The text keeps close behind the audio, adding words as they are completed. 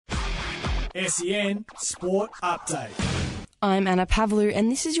SEN Sport Update. I'm Anna Pavlou and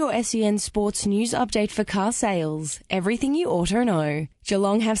this is your SEN Sports News Update for car sales. Everything you ought to know.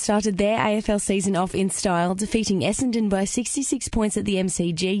 Geelong have started their AFL season off in style, defeating Essendon by 66 points at the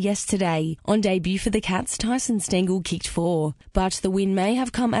MCG yesterday. On debut for the Cats, Tyson Stengel kicked 4. But the win may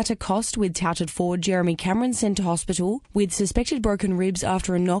have come at a cost, with touted forward Jeremy Cameron sent to hospital with suspected broken ribs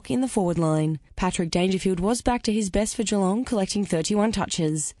after a knock in the forward line. Patrick Dangerfield was back to his best for Geelong, collecting 31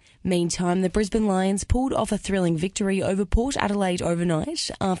 touches. Meantime, the Brisbane Lions pulled off a thrilling victory over Port Adelaide overnight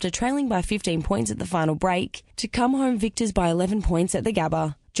after trailing by 15 points at the final break to come home victors by 11 points at the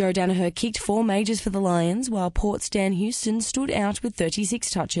Gabba. Joe Danaher kicked 4 majors for the Lions, while Port's Dan Houston stood out with 36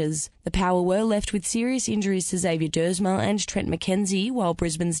 touches. The Power were left with serious injuries to Xavier Dersma and Trent McKenzie, while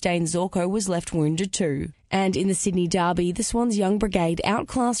Brisbane's Dane Zorko was left wounded too. And in the Sydney Derby, the Swans' young brigade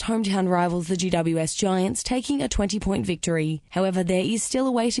outclassed hometown rivals the GWS Giants, taking a 20-point victory. However, there is still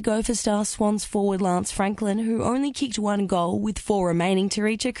a way to go for star Swans forward Lance Franklin, who only kicked 1 goal with 4 remaining to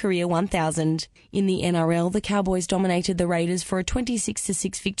reach a career 1,000. In the NRL, the Cowboys dominated the Raiders for a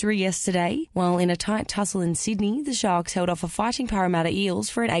 26-6 victory yesterday, while in a tight tussle in Sydney, the Sharks held off a fighting Parramatta Eels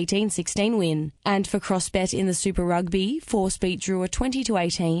for an 18-16 win. And for Crossbet in the Super Rugby, Force beat drew a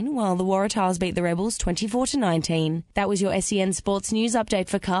 20-18, while the Waratahs beat the Rebels 24-19. That was your SEN Sports News Update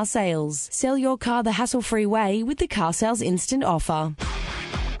for car sales. Sell your car the hassle-free way with the Car Sales Instant Offer.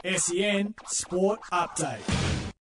 SEN Sport Update.